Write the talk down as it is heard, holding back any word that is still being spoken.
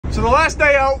So the last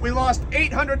day out, we lost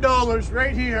 $800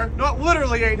 right here. Not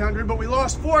literally 800, but we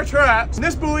lost 4 traps. And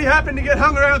this buoy happened to get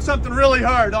hung around something really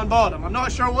hard on bottom. I'm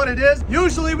not sure what it is.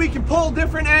 Usually we can pull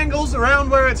different angles around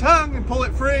where it's hung and pull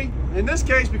it free. In this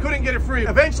case, we couldn't get it free.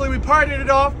 Eventually, we parted it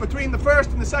off between the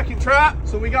first and the second trap.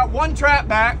 So we got 1 trap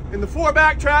back, and the 4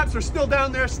 back traps are still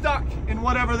down there stuck in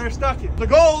whatever they're stuck in. The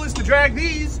goal is to drag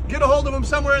these, get a hold of them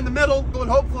somewhere in the middle, and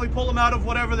hopefully pull them out of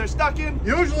whatever they're stuck in.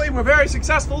 Usually, we're very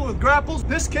successful with grapples.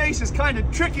 This case is kind of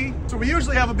tricky, so we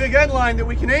usually have a big end line that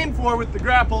we can aim for with the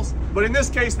grapples. But in this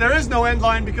case, there is no end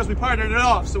line because we parted it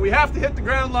off. So we have to hit the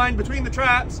ground line between the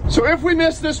traps. So if we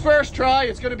miss this first try,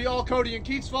 it's going to be all Cody and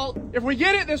Keith's fault. If we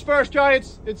get it this first try,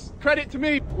 it's credit to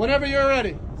me. Whenever you're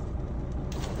ready.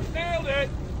 Nailed it.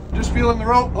 Just feeling the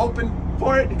rope, hoping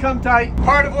for it to come tight.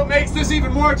 Part of what makes this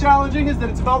even more challenging is that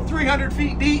it's about 300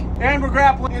 feet deep and we're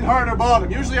grappling in harder bottom.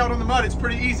 Usually out on the mud, it's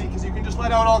pretty easy because you can just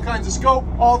let out all kinds of scope.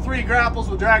 All 3 grapples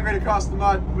will drag right across the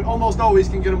mud. We almost always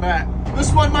can get them back.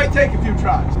 This one might take a few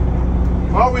tries.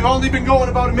 Well, we've only been going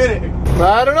about a minute.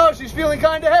 I don't know, she's feeling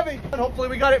kind of heavy. And hopefully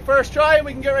we got it first try and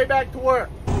we can get right back to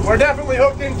work. We're definitely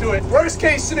hooked into it. Worst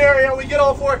case scenario, we get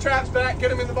all 4 traps back, get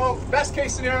them in the boat. Best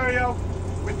case scenario,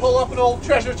 we pull up an old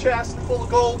treasure chest full of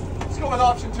gold. Let's go with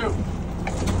option 2.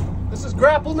 This is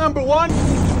grapple number 1.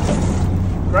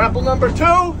 Grapple number 2.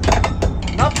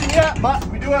 Nothing yet, but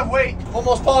we do have weight.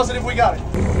 Almost positive we got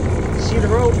it. See the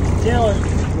rope, tailor.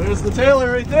 There's the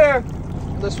tailor right there.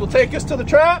 This will take us to the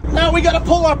trap. Now we gotta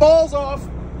pull our balls off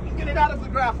and get it out of the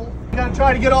grapple. We gotta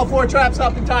try to get all 4 traps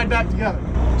up and tied back together.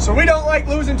 So we don't like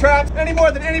losing traps any more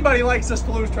than anybody likes us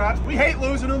to lose traps. We hate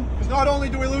losing them because not only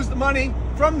do we lose the money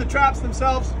from the traps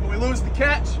themselves, but we lose the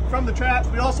catch from the traps.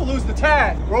 We also lose the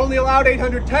tag. We're only allowed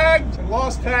 800 tags, and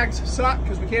lost tags suck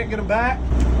because we can't get them back.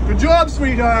 Good job,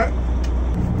 sweetheart.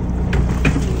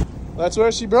 That's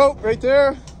where she broke, right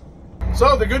there.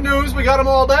 So the good news, we got them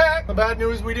all back. The bad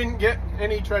news, we didn't get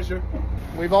any treasure.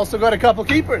 We've also got a couple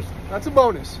keepers. That's a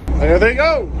bonus. There they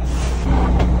go.